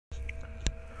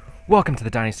Welcome to the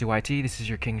Dynasty YT. This is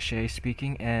your King Shay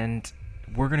speaking, and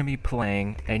we're going to be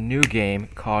playing a new game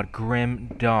called Grim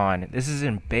Dawn. This is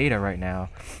in beta right now,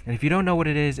 and if you don't know what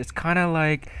it is, it's kind of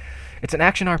like, it's an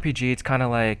action RPG. It's kind of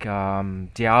like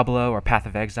Diablo or Path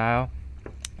of Exile,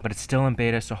 but it's still in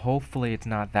beta, so hopefully it's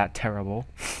not that terrible.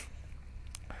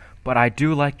 But I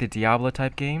do like the Diablo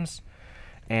type games,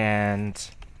 and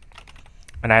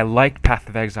I like Path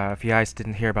of Exile. If you guys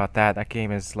didn't hear about that, that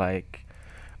game is like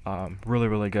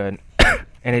really good.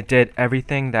 And it did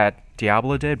everything that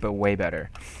Diablo did, but way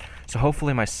better. So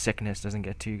hopefully my sickness doesn't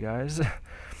get to you guys.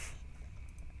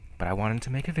 But I wanted to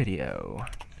make a video.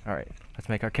 Alright, let's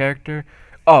make our character.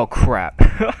 Oh crap.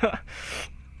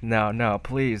 No,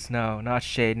 please, no, not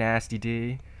Shay Nasty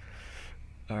D.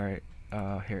 Alright,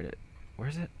 here it is. Where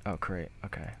is it? Oh, great,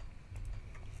 okay.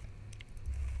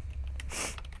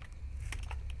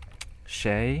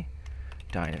 Shay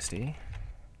Dynasty.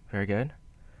 Very good.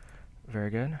 Very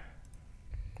good.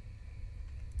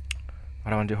 I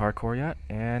don't want to do hardcore yet,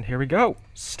 and here we go.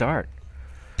 Start.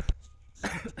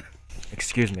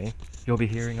 Excuse me. You'll be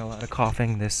hearing a lot of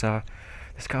coughing this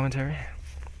commentary.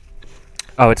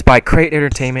 Oh, it's by Crate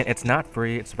Entertainment. It's not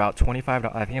free. It's about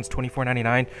 $25. I think it's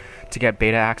 $24.99 to get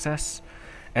beta access,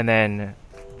 and then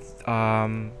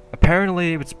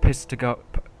apparently it's supposed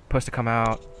to come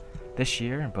out this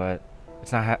year, but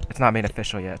it's not made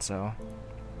official yet. So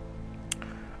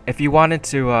if you wanted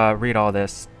to read all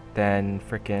this, then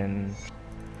freaking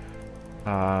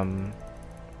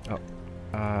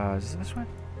is this one?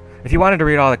 If you wanted to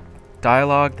read all the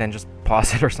dialogue, then just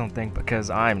pause it or something, because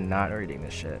I'm not reading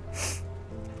this shit.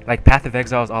 Like, Path of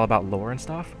Exile is all about lore and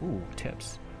stuff. Ooh,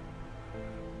 tips.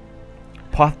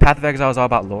 Path of Exile is all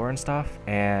about lore and stuff,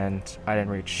 and I didn't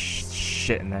read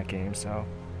shit in that game, so.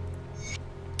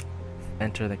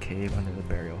 Enter the cave under the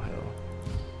burial hill.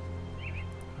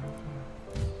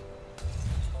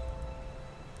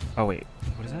 Oh wait,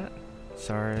 what is that?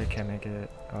 Sorry, can't make it.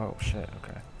 Oh shit,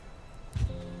 okay.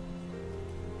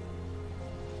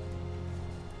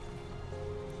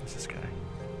 What's this guy?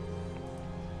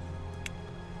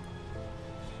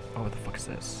 Oh, what the fuck is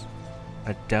this?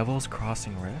 A Devil's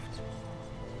Crossing Rift?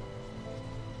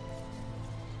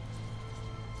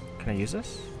 Can I use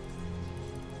this?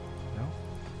 No?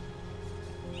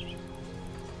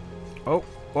 Oh,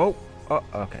 oh,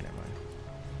 okay, never mind.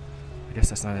 I guess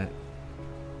that's not it.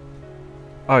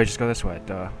 Oh, you just go this way,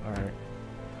 duh. Alright.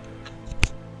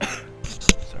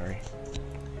 Sorry.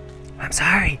 I'm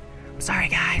sorry! I'm sorry,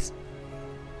 guys!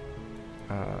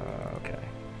 Okay.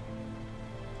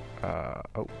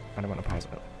 Oh, I don't want to pause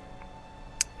it.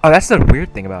 Oh, that's the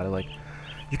weird thing about it, like,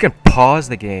 you can pause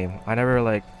the game. I never,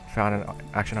 like, found an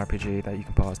action RPG that you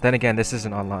can pause. Then again, this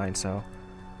isn't online, so.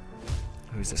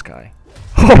 Who's this guy?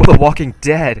 Oh, The Walking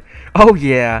Dead! Oh,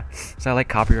 yeah! Is that, like,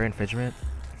 copyright infringement?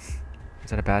 Is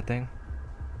that a bad thing?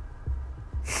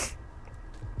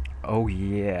 Oh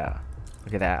yeah,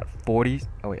 look at that. 40.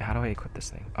 Oh wait, how do I equip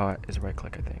this thing? Oh, it's right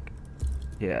click, I think.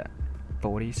 Yeah,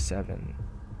 47.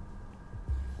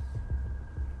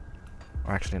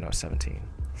 Or actually no, 17.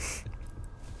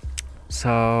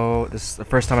 So this is the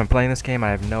first time I'm playing this game.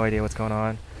 I have no idea what's going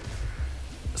on.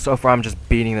 So far I'm just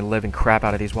beating the living crap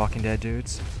out of these Walking Dead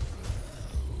dudes.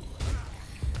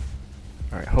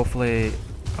 Alright, hopefully.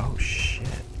 Oh shit,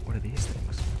 what are these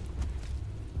things?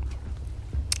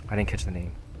 I didn't catch the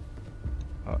name.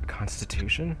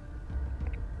 Constitution?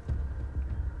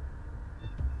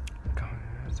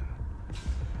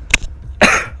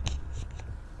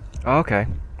 Okay.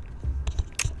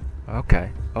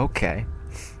 Okay.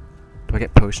 Do I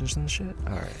get potions and shit?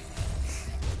 Alright.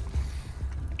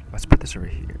 Let's put this over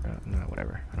here. No,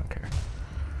 whatever. I don't care.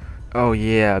 Oh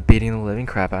yeah, beating the living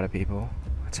crap out of people.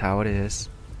 That's how it is.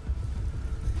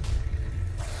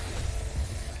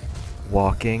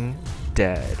 Walking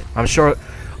Dead. I'm sure.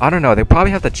 I don't know. They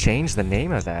probably have to change the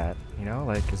name of that. You know,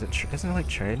 like, isn't it like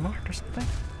trademarked or something?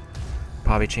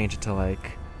 Probably change it to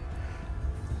like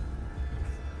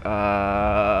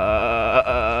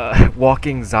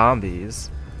Walking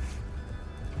Zombies.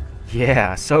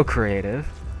 Yeah, so creative.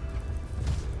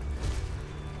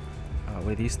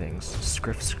 What are these things?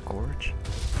 Scriff Scourge?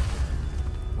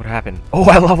 What happened? Oh,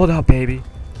 I leveled up, baby.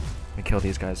 Let me kill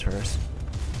these guys first.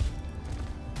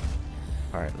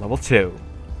 Alright, level 2.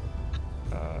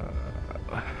 Alright.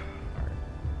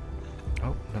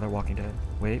 Oh, another Walking Dead.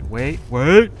 Wait.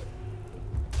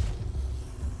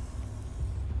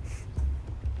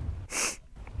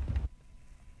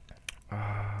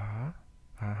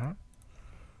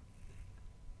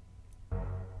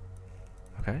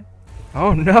 Okay.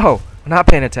 Oh no! I'm not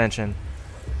paying attention.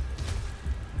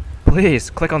 Please,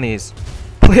 click on these.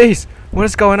 Please! What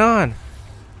is going on?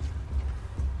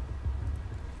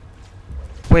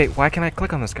 Wait, why can't I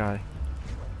click on this guy?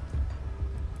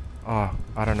 Oh,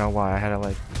 I don't know why. I had to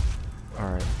like...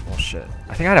 Alright, well shit.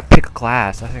 I think I had to pick a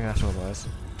class. I think that's what it was.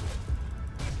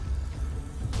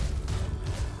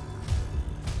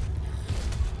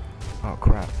 Oh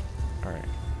crap. Alright.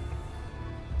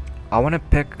 I want to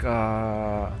pick,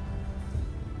 No.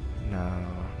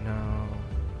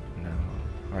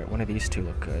 Alright, one of these two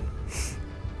look good.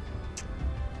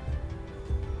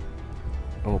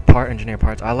 Oh, part engineer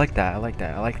parts. I like that. I like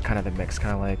kind of the mix.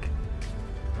 Kind of like...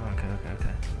 Okay.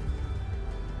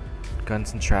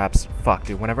 Guns and traps. Fuck,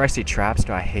 dude. Whenever I see traps,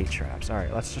 I hate traps.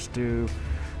 Alright, let's just do...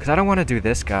 Because I don't want to do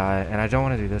this guy, and I don't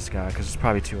want to do this guy, because it's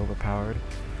probably too overpowered.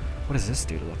 What does this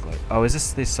dude look like? Oh, is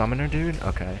this the summoner dude?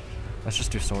 Okay. Let's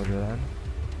just do soldier then.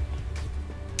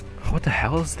 What the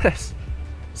hell is this?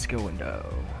 Skill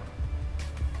window.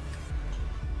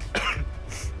 How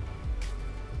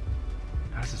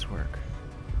does this work?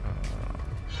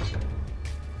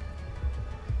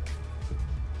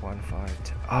 1, 5,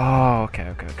 2. Oh,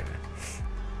 okay.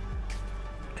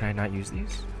 Can I not use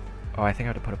these? Oh, I think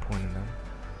I have to put a point in them.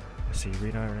 Let's see.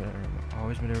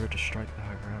 Always maneuver to strike the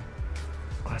high ground.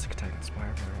 Classic attack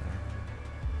inspired.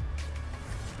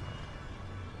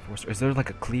 Force. Is there like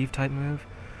a cleave type move?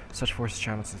 Such force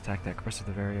channels attack that compresses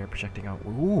the very air, projecting out.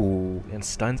 Ooh, and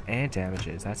stuns and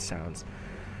damages. That sounds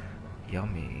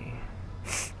yummy.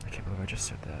 I can't believe I just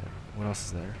said that. What else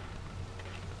is there?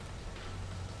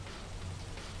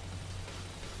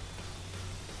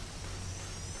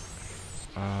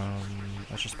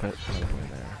 Let's just put another point in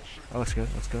there. Oh, looks good.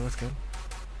 Looks good.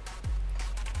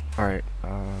 All right.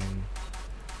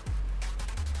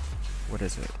 What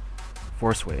is it?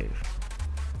 Force wave.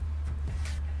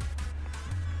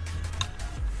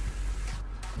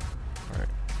 All right.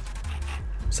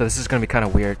 So this is gonna be kind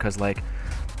of weird, cause like,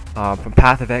 from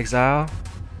Path of Exile,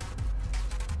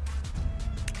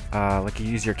 like you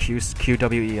use your Q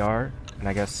W E R, and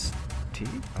I guess T.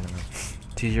 I don't know.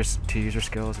 To use your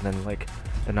skills, and then like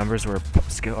the numbers were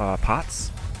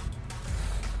pots.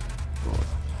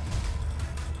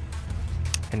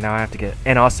 And now I have to get,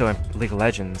 and also in League of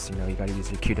Legends, you know, you gotta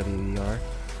use your QWER.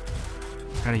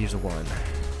 Gotta use a 1.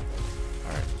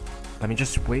 Alright. Let me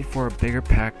just wait for a bigger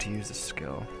pack to use the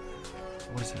skill.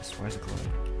 What is this? Why is it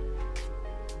glowing?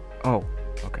 Oh,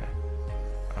 okay.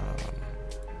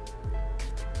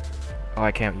 Oh,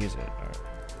 I can't use it. Alright.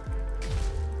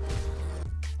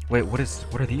 Wait, what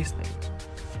are these things?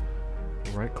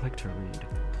 Right click to read.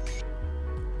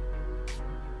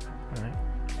 Alright.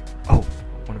 Oh,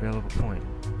 one available point.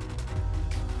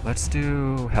 Let's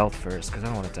do health first, because I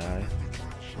don't want to die.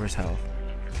 Where's health?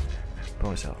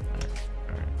 Bonus health.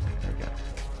 Alright, there we go.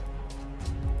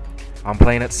 I'm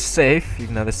playing it safe,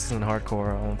 even though this isn't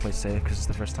hardcore. I won't play safe, because it's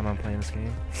the first time I'm playing this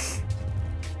game.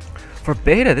 For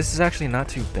beta, this is actually not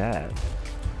too bad.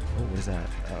 Oh, what is that?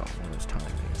 Oh, one of those time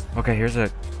things. Okay, here's 2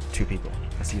 people.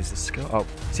 Let's use this skill. Oh,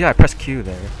 see, I pressed Q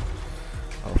there.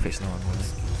 Oh, facing the wrong way.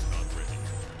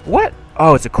 What?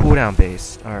 Oh, it's a cooldown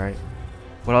based. Alright.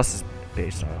 What else is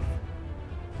based off?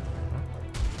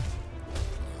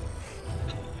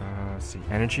 Let's see.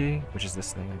 Energy, which is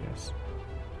this thing, I guess.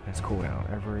 And it's cooldown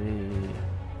every...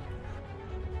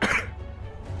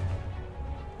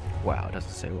 Wow, it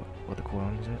doesn't say what the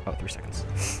cooldown is. Oh, 3 seconds.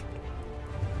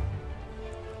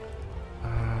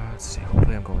 Let's see.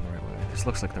 Hopefully I'm going the right way. This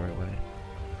looks like the right way.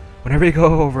 Whenever you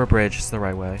go over a bridge, it's the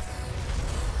right way.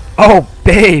 Oh,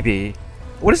 baby!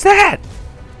 What is that?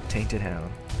 Tainted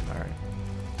Hound. Alright.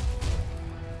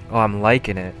 Oh, I'm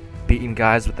liking it. Beating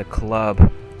guys with a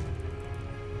club.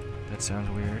 That sounds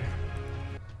weird.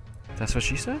 That's what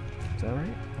she said? Is that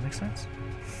right? That makes sense.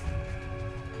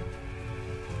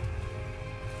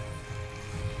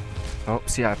 Oh,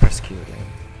 see, I pressed Q again.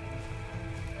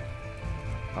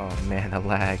 Oh man, the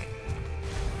lag.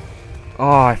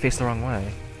 Oh, I faced the wrong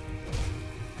way.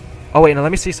 Oh wait, now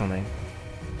let me see something.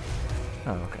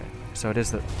 Oh, okay. So it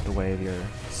is the way of your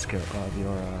skill,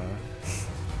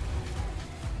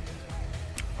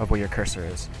 of where your cursor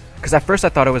is. Because at first I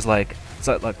thought it was like,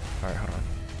 so like, all right, hold on.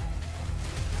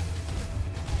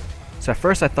 So at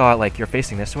first I thought like you're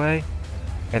facing this way,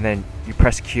 and then you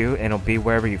press Q and it'll be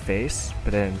wherever you face.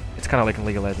 But then it's kind of like in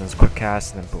League of Legends, quick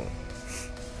cast and then boom.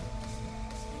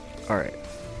 All right.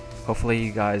 Hopefully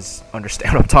you guys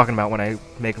understand what I'm talking about when I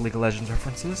make League of Legends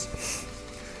references.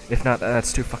 If not,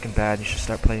 that's too fucking bad. You should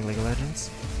start playing League of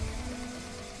Legends.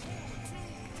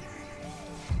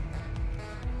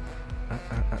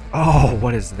 Oh,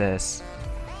 what is this?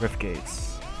 Rift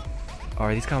gates. Oh,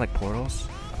 are these kind of like portals?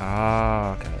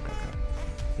 Ah, okay.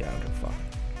 Yeah, I don't give a fuck.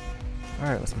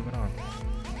 Alright, let's move it on.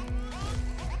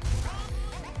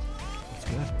 That's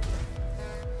good.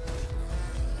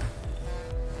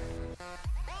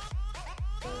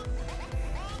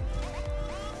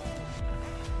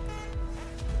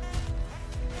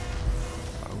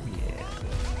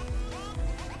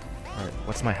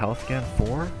 What's my health again?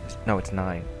 4? No, it's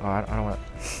 9. Oh, I don't want.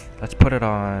 Let's put it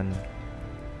on.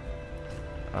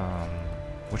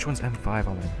 Which one's M5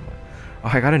 on my? Oh,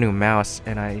 I got a new mouse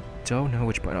and I don't know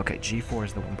which button. Okay, G4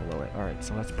 is the one below it. All right,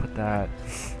 so let's put that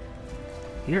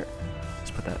here.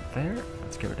 Let's put that there.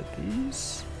 Let's get rid of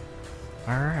these.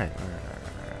 All right.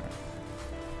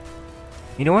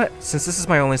 You know what? Since this is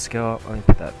my only skill, let me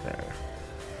put that there.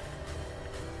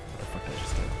 What the fuck did I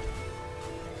just do?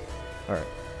 All right,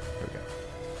 here we go.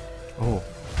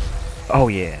 Oh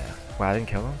yeah. Wow, I didn't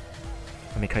kill him.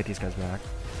 Let me kite these guys back.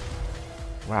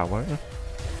 Wow, what?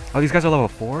 Oh, these guys are level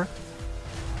 4?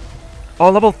 Oh,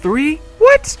 level 3?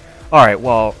 What? Alright,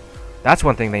 well, that's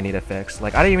one thing they need to fix.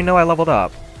 Like, I didn't even know I leveled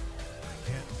up.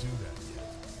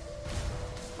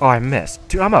 Oh, I missed.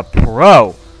 Dude, I'm a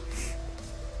pro!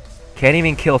 Can't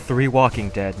even kill 3 Walking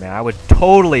Dead, man. I would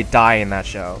totally die in that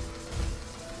show.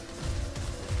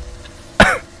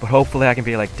 But hopefully I can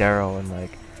be like Daryl and,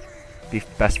 like, be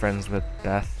best friends with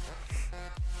Beth.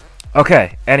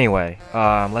 Okay, anyway,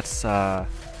 let's, I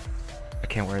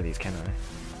can't wear these, can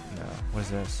I? No. What is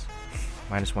this?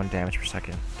 -1 damage per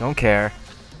second. Don't care.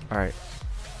 Alright.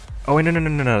 Oh, wait,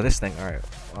 no, this thing. Alright.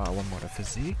 One more to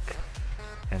physique.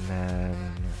 And then,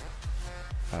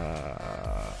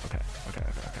 okay.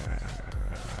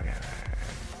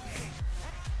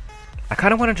 I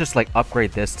kind of want to just, like,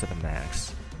 upgrade this to the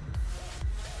max.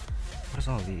 What is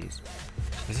all these?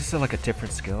 Is this like a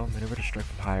different skill? Maneuver to strike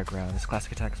from higher ground. This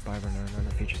classic attack is by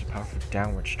Runner features a powerful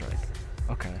downward strike.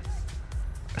 Okay.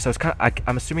 So it's kind of,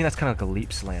 I'm assuming that's kind of like a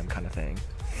leap slam kind of thing.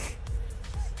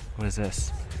 What is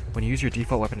this? When you use your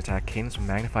default weapon attack, cadence will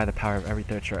magnify the power of every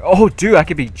third strike. Oh, dude, I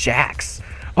could be Jax.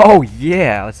 Oh,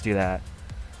 yeah, let's do that.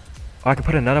 Oh, I can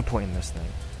put another point in this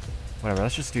thing. Whatever,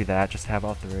 let's just do that. Just have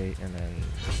all 3, and then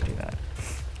just do that.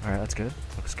 Alright, that's good.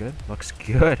 Looks good. Looks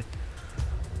good.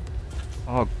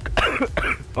 Oh,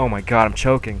 oh my god, I'm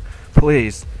choking.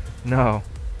 Please, no.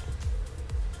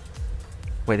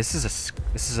 Wait, this is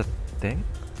a thing?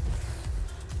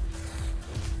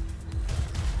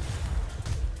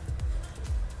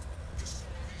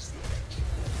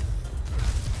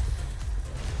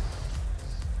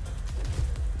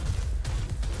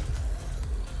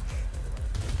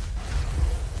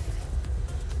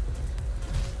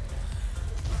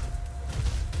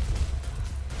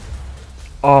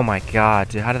 Oh my god,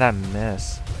 dude, how did that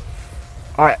miss?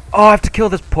 Alright, oh, I have to kill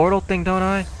this portal thing, don't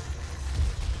I?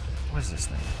 What is this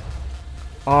thing?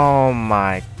 Oh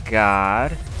my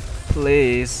god.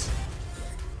 Please.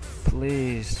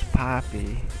 Please,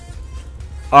 Poppy.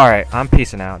 Alright, I'm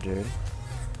peacing out, dude.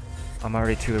 I'm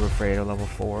already too afraid of level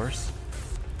 4s.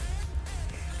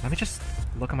 Let me just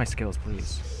look at my skills,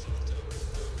 please.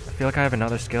 I feel like I have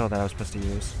another skill that I was supposed to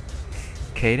use.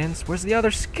 Cadence? Where's the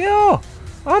other skill?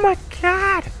 Oh my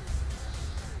god!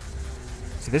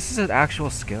 So this is an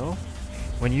actual skill?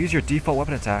 When you use your default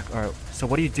weapon attack, or so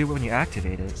what do you do when you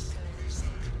activate it?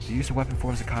 The use of weapon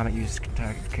forms of combat uses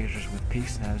attack characters with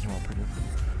peaks and has more predictable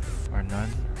or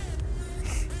none.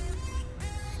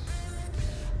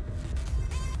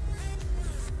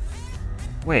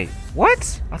 Wait,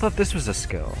 what? I thought this was a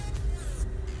skill.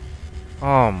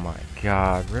 Oh my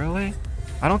god, really?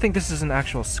 I don't think this is an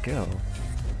actual skill.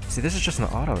 See, this is just an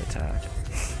auto attack.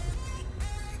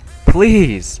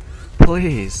 Please!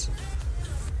 Please!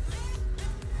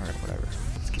 Alright, whatever.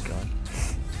 Let's keep going.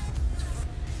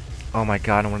 Oh my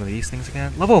god, and one of these things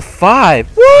again? Level 5!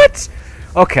 What?!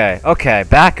 Okay, okay,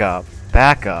 back up.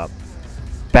 Back up.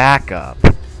 Back up.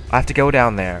 I have to go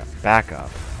down there. Back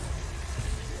up.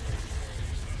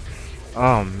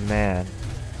 Oh man.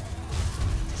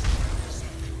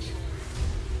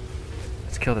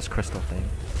 Let's kill this crystal thing.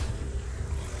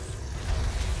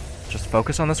 Just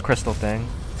focus on this crystal thing.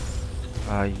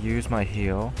 Use my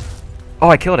heal. Oh,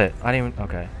 I killed it. I didn't even.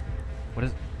 Okay. What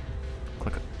is?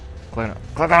 Click on it.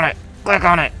 Click on it. Click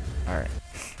on it. All right.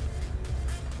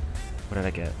 What did I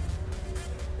get?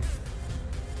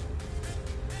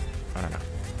 I don't know.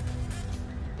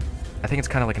 I think it's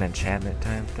kind of like an enchantment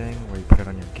time thing where you put it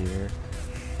on your gear.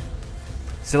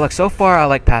 So look, so far I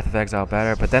like Path of Exile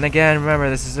better, but then again, remember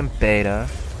this is in beta.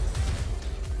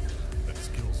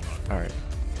 Alright.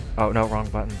 Oh no, wrong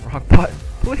button. Wrong button.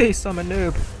 Please, I'm a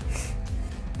noob.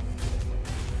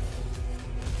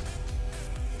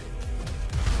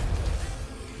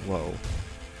 Whoa.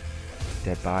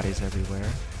 Dead bodies everywhere.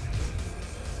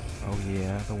 Oh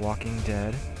yeah, The Walking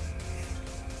Dead.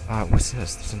 What's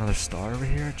this? There's another star over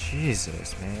here?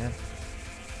 Jesus, man.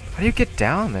 How do you get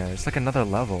down there? It's like another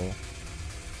level.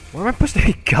 Where am I supposed to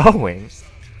be going?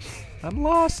 I'm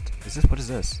lost. Is this? What is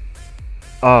this?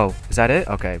 Oh, is that it?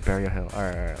 Okay, Burial Hill.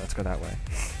 Alright, let's go that way.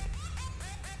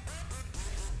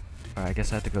 Alright, I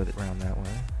guess I have to go around that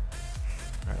way.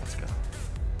 Alright, let's go.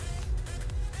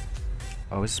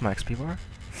 Oh, is this my XP bar?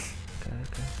 Okay,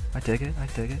 okay. I dig it, I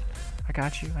dig it. I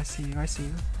got you, I see you, I see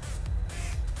you.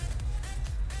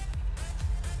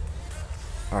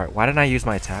 Alright, why didn't I use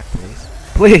my attack, please?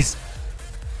 Please!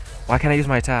 Why can't I use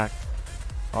my attack?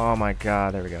 Oh my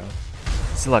god, there we go.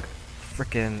 See, look,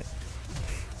 freaking...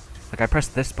 Like, I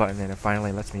pressed this button and it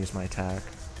finally lets me use my attack.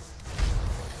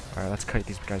 Alright, let's cut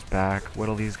these guys back,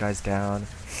 whittle these guys down.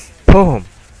 Boom!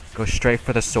 Go straight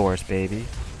for the source, baby.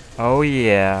 Oh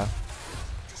yeah.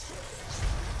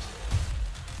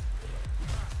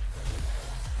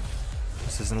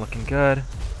 This isn't looking good.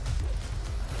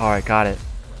 Alright, got it.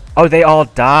 Oh, they all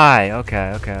die!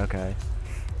 Okay, okay, okay.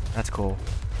 That's cool.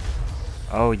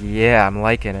 Oh yeah, I'm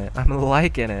liking it. I'm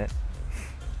liking it.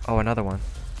 Oh, another one.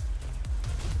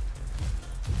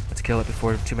 Let's kill it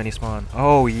before too many spawn.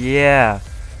 Oh yeah!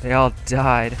 They all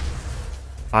died.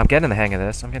 Oh, I'm getting the hang of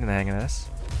this. I'm getting the hang of this.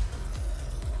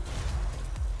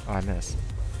 Oh, I missed.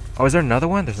 Oh, is there another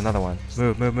one? There's another one.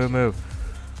 Move, move, move, move.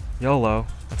 YOLO.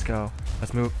 Let's go.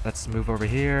 Let's move. Let's move over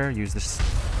here. Use this.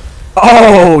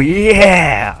 Oh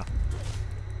yeah!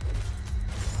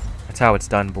 That's how it's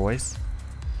done, boys.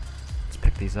 Let's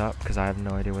pick these up because I have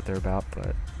no idea what they're about,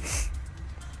 but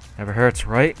never hurts,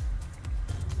 right?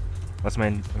 What's my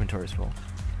inventory's full?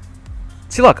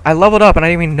 See, look, I leveled up and I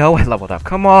didn't even know I leveled up.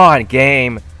 Come on,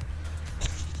 game.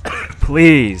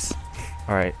 Please.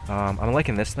 Alright, I'm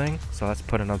liking this thing, so let's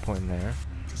put another point in there.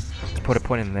 Let's put a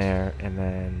point in there, and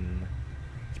then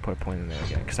let's put a point in there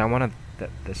again, because I wanted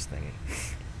this thingy.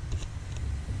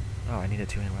 Oh, I need a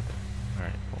two-handed weapon.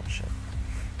 Alright, bullshit.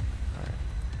 Alright.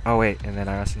 Oh, wait, and then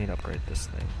I also need to upgrade this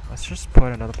thing. Let's just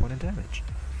put another point in damage.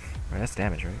 Alright, that's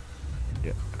damage, right?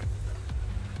 Yeah, okay.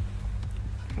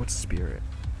 What's spirit?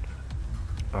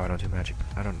 Oh, I don't do magic.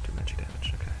 I don't do magic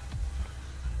damage. Okay.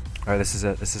 Alright, this is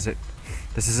it. This is it.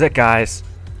 This is it, guys.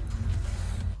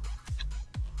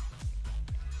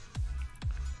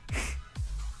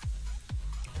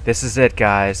 This is it,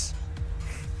 guys.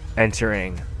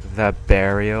 Entering the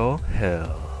Burial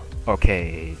Hill.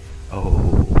 Okay.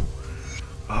 Oh.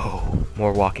 Oh.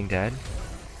 More Walking Dead.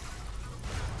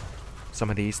 Some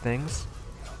of these things.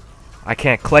 I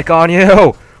can't click on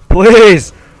you!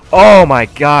 Please! Oh my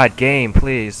god, game,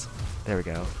 please. There we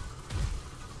go.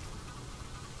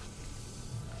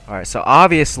 Alright, so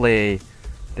obviously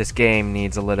this game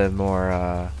needs a little more,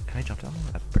 can I jump down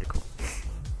there? That's pretty cool.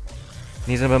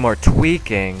 Needs a bit more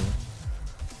tweaking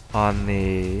on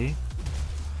the...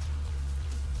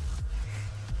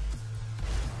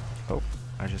 Oh,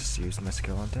 I just used my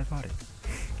skill on dead body.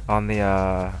 On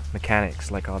the, mechanics,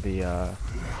 like all the,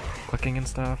 clicking and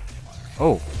stuff.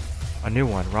 Oh, a new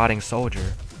one, Rotting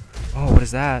Soldier. Oh, what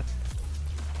is that?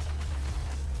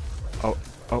 Oh,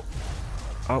 oh,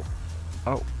 oh,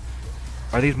 oh.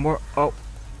 Are these more? Oh.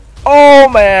 Oh,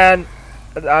 man!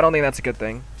 I don't think that's a good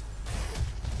thing.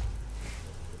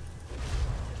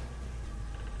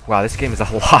 Wow, this game is a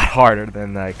lot harder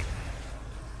than, like...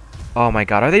 Oh my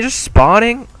god, are they just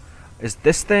spawning? Is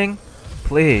this thing?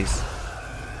 Please.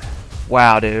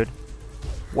 Wow, dude.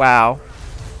 Wow.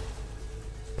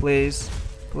 Please.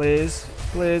 Please.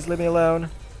 Please, leave me alone.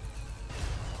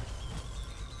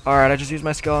 Alright, I just used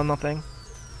my skill on nothing.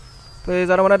 Please,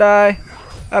 I don't want to die.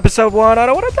 Episode 1, I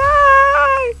don't want to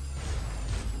die!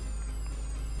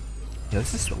 Yeah,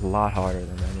 this is a lot harder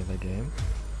than any other game.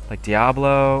 Like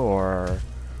Diablo or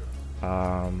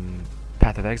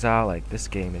Path of Exile, like this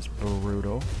game is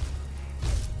brutal.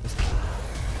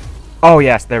 Oh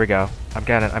yes, there we go. I'm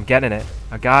getting it.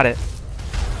 I got it.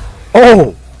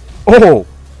 Oh! Oh!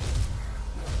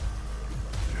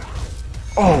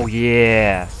 Oh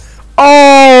yeah!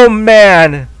 Oh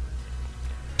man!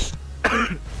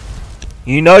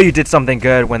 You know you did something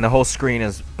good when the whole screen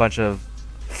is a bunch of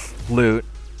loot.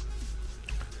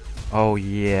 Oh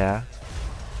yeah.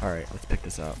 Alright, let's pick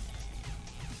this up.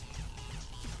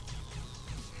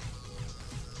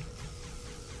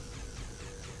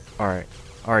 Alright.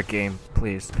 Alright, game.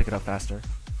 Please, pick it up faster.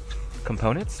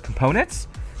 Components? Components?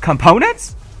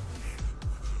 Components?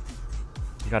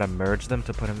 You gotta merge them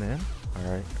to put them in?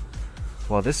 Alright.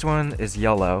 Well, this one is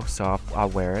yellow, so I'll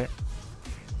wear it.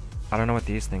 I don't know what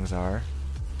these things are.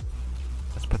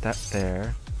 Let's put that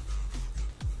there.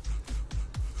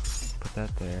 Put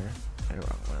that there. Oh,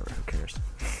 whatever, who cares?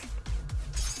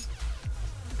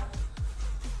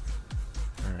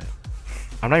 Alright.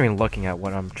 I'm not even looking at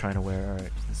what I'm trying to wear.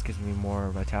 Alright, this gives me more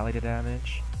vitality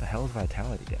damage. The hell is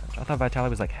vitality damage? I thought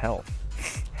vitality was like health.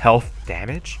 Health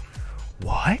damage?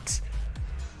 What?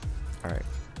 Alright,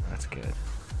 that's good.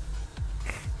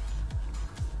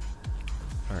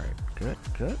 Alright, good,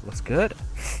 good. Looks good.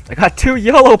 I got 2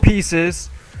 yellow pieces!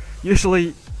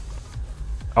 Usually...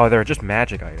 Oh, they're just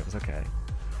magic items. Okay.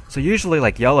 So usually,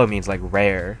 like, yellow means, like,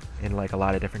 rare in, like, a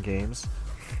lot of different games.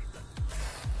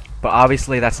 But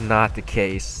obviously, that's not the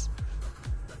case.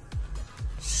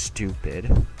 Stupid.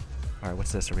 Alright,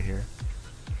 what's this over here?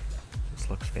 This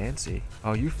looks fancy.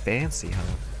 Oh, you fancy, huh?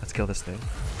 Let's kill this thing.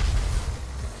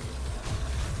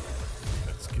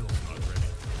 That skill's not ready.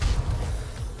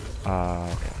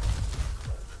 Okay.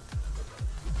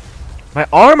 My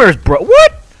armor's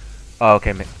what? Oh,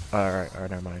 okay. Alright,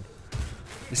 never mind.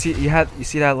 You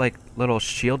see that like little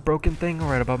shield broken thing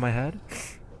right above my head?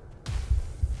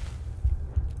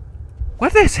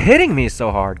 What is hitting me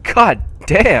so hard? God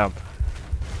damn.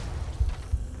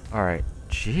 Alright,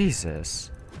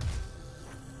 Jesus.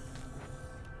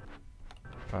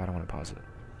 Oh, I don't want to pause it.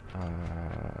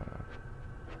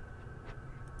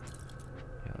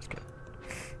 Yeah, let's go.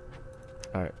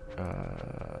 Alright,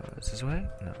 is this the way?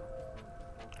 No.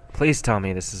 Please tell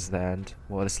me this is the end.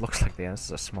 Well, this looks like the end. This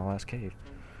is a small-ass cave.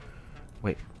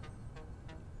 Wait.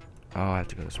 Oh, I have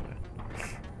to go this way.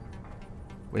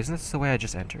 Wait, isn't this the way I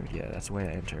just entered? Yeah, that's the way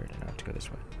I entered, and I have to go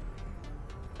this way.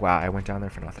 Wow, I went down there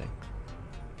for nothing.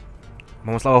 I'm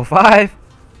almost level 5!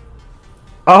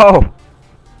 Oh!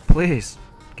 Please.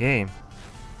 Game.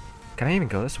 Can I even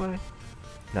go this way?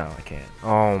 No, I can't.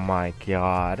 Oh my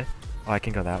god. Oh, I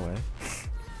can go that way.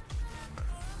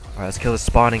 Alright, let's kill the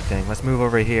spawning thing. Let's move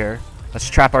over here. Let's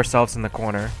trap ourselves in the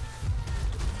corner.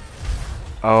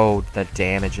 Oh, the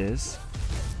damages.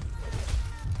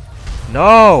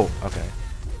 No! Okay.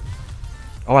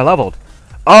 Oh, I leveled.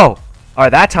 Oh!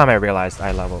 Alright, that time I realized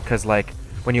I leveled. Because, like,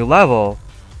 when you level,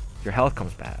 your health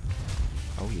comes back.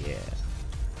 Oh, yeah.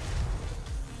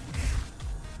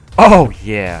 Oh,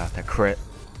 yeah. The crit.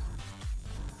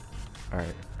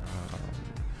 Alright.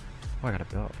 Oh, I got a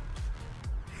build.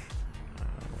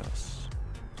 What else?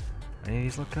 Any of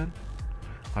these look good?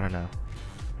 I don't know.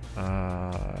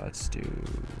 Let's do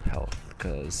health.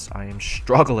 Because I am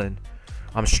struggling.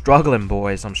 I'm struggling,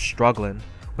 boys. I'm struggling.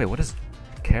 Wait, what is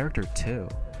character 2?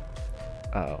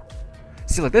 Oh.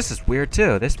 See, like, this is weird,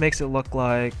 too. This makes it look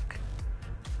like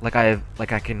I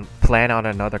can plan out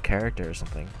another character or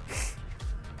something.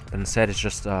 But instead, it's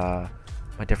just, my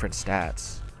different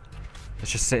stats.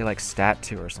 Let's just say, like, stat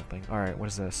 2 or something. Alright, what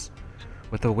is this?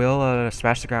 With the will,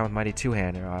 smash the ground with mighty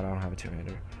two-hander. Oh, I don't have a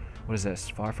two-hander. What is this?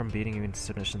 Far from beating you into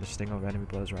submission, the sting of enemy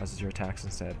blows rises your attacks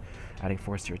instead, adding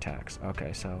force to your attacks.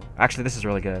 Okay, so actually this is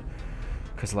really good.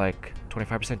 Because, like,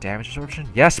 25% damage absorption?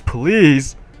 Yes,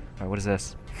 please! Alright, what is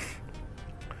this?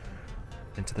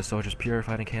 Into the soldier's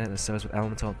purified and cannon that sows with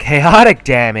elemental chaotic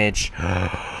damage!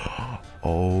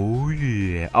 Oh,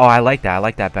 yeah. Oh, I like that. I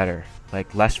like that better.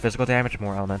 Like, less physical damage,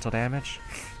 more elemental damage.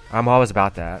 I'm always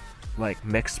about that. Like,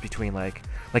 mixed between, like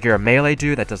you're a melee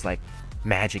dude that does, like,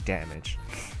 magic damage.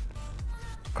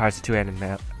 Requires a two-handed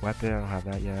weapon. I don't have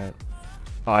that yet.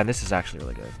 Oh, and this is actually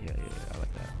really good. Yeah, I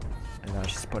like that. And I'll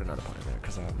just put another point in there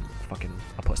because I'm fucking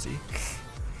a pussy.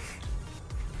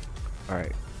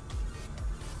 Alright.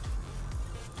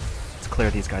 Let's clear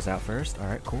these guys out first.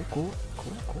 Alright, cool.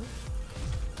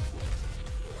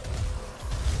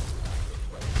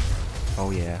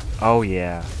 Oh yeah. Oh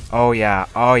yeah. Oh yeah.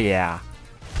 Oh yeah.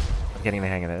 I'm getting the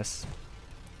hang of this.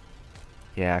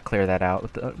 Yeah, clear that out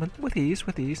with ease.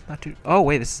 Not too. Oh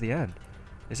wait, this is the end.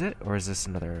 Is it, or is this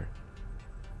another?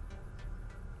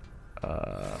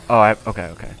 Oh, okay.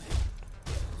 Okay.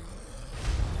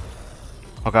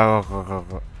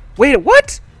 Wait,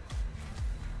 what?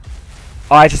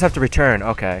 Oh, I just have to return.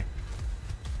 Okay.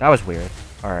 That was weird.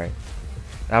 Alright.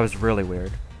 That was really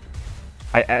weird.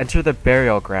 I entered the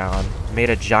burial ground, made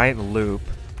a giant loop,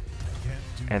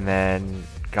 and then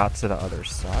got to the other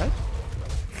side?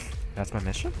 That's my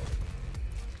mission?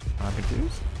 I'm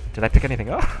confused. Did I pick anything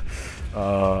up?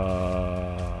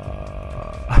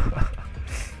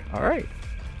 Alright.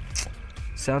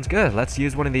 Sounds good. Let's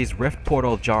use one of these Rift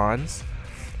Portal Johns.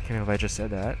 I can't believe I just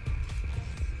said that.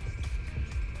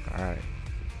 Alright.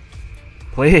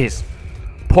 Please.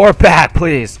 Pour back,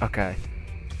 please. Okay.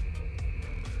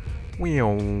 Alright,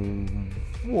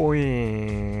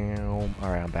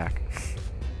 I'm back.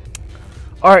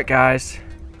 Alright, guys.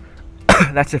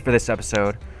 That's it for this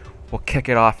episode. We'll kick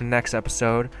it off next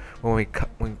episode when we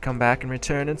come back and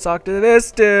return and talk to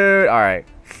this dude. Alright.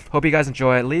 Hope you guys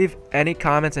enjoy it. Leave any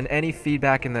comments and any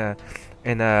feedback in the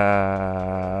in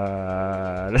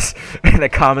the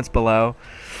comments below.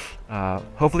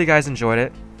 Hopefully you guys enjoyed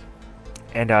it.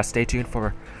 And stay tuned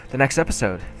for the next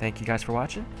episode. Thank you guys for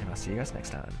watching, and I'll see you guys next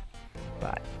time.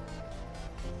 Bye.